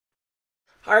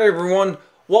Hi everyone,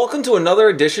 welcome to another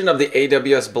edition of the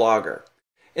AWS Blogger.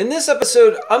 In this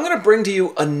episode, I'm going to bring to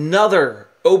you another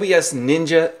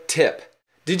OBS.ninja tip.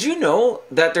 Did you know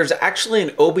that there's actually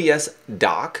an OBS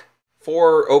dock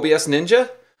for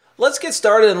OBS.ninja? Let's get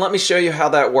started and let me show you how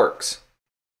that works.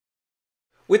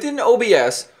 Within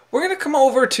OBS, we're going to come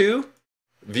over to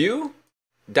View,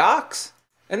 Docs,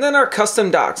 and then our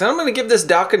custom docs. And I'm going to give this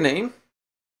doc a name.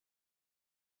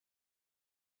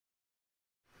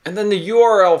 And then the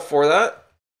URL for that,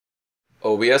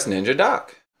 OBS.ninja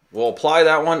dock. We'll apply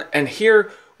that one, and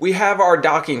here we have our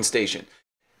docking station.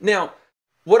 Now,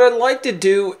 what I'd like to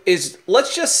do is,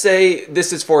 let's just say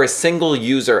this is for a single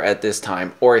user at this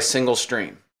time, or a single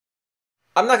stream.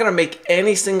 I'm not gonna make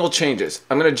any single changes.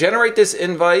 I'm gonna generate this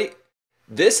invite.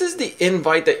 This is the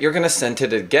invite that you're gonna send to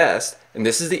the guest, and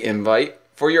this is the invite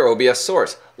for your OBS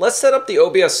source. Let's set up the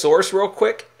OBS source real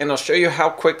quick, and I'll show you how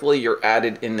quickly you're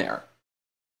added in there.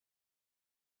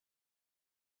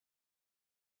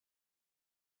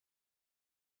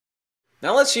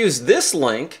 Now let's use this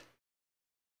link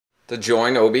to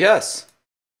join OBS.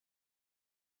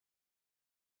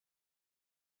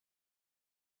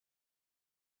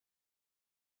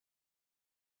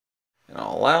 And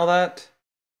I'll allow that.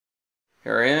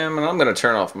 Here I am, and I'm going to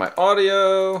turn off my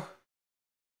audio.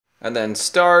 And then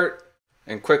start,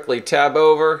 and quickly tab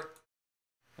over.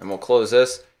 And we'll close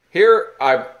this. Here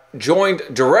I've joined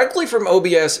directly from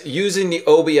OBS using the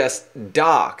OBS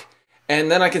dock. And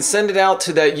then I can send it out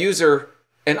to that user,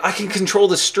 and I can control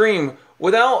the stream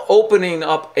without opening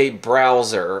up a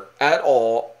browser at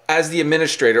all as the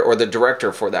administrator or the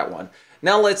director for that one.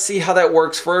 Now let's see how that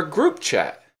works for a group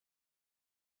chat.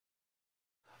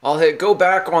 I'll hit go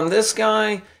back on this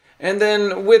guy, and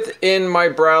then within my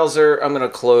browser, I'm going to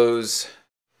close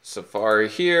Safari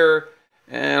here,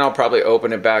 and I'll probably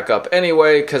open it back up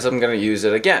anyway because I'm going to use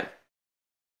it again.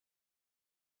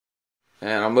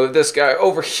 And I'll move this guy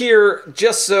over here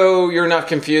just so you're not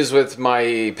confused with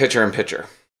my picture-in-picture.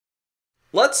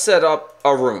 Let's set up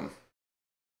a room.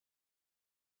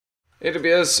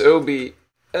 AWS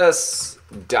OBS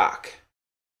Dock.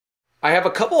 I have a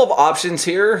couple of options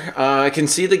here. I can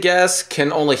see the guest,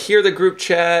 can only hear the group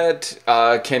chat,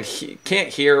 can't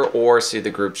hear or see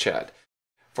the group chat.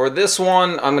 For this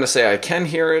one, I'm going to say I can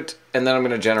hear it, and then I'm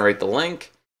going to generate the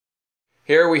link.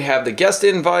 Here we have the guest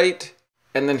invite.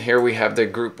 And then here we have the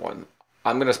group one.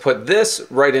 I'm going to put this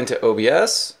right into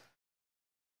OBS.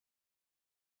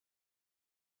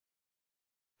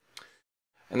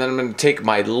 And then I'm going to take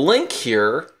my link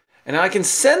here, and I can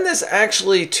send this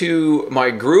actually to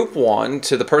my group one,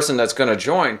 to the person that's going to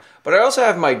join. But I also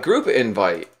have my group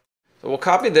invite. So we'll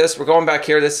copy this. We're going back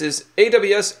here. This is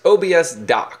AWS OBS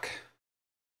Dock.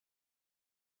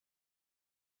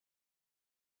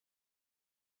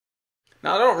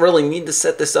 Now I don't really need to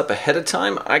set this up ahead of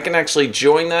time. I can actually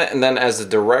join that, and then as a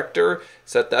director,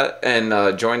 set that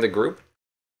and join the group.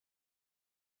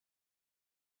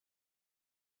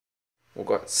 We'll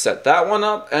go ahead and set that one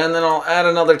up, and then I'll add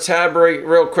another tab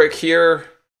real quick here,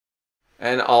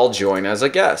 and I'll join as a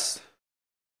guest.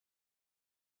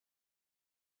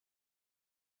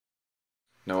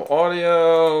 No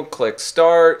audio, click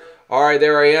start. All right,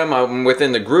 there I am. I'm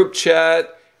within the group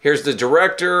chat. Here's the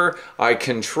director. I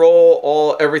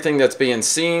control everything that's being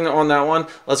seen on that one.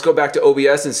 Let's go back to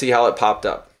OBS and see how it popped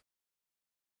up.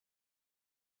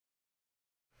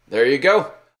 There you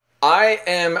go. I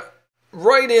am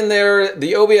right in there.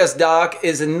 The OBS dock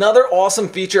is another awesome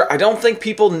feature I don't think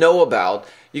people know about.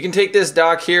 You can take this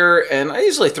dock here, and I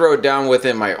usually throw it down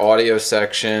within my audio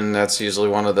section. That's usually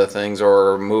one of the things,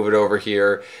 or move it over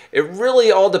here. It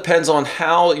really all depends on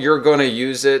how you're going to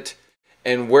use it.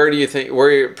 And where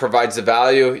it provides the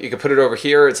value. You can put it over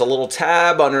here. It's a little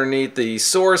tab underneath the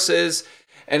sources,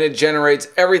 and it generates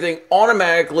everything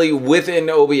automatically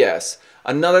within OBS.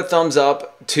 Another thumbs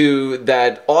up to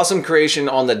that awesome creation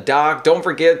on the dock. Don't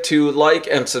forget to like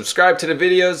and subscribe to the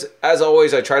videos. As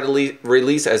always, I try to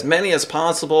release as many as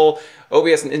possible.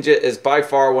 OBS.ninja is by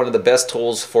far one of the best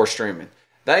tools for streaming.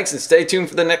 Thanks, and stay tuned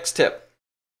for the next tip.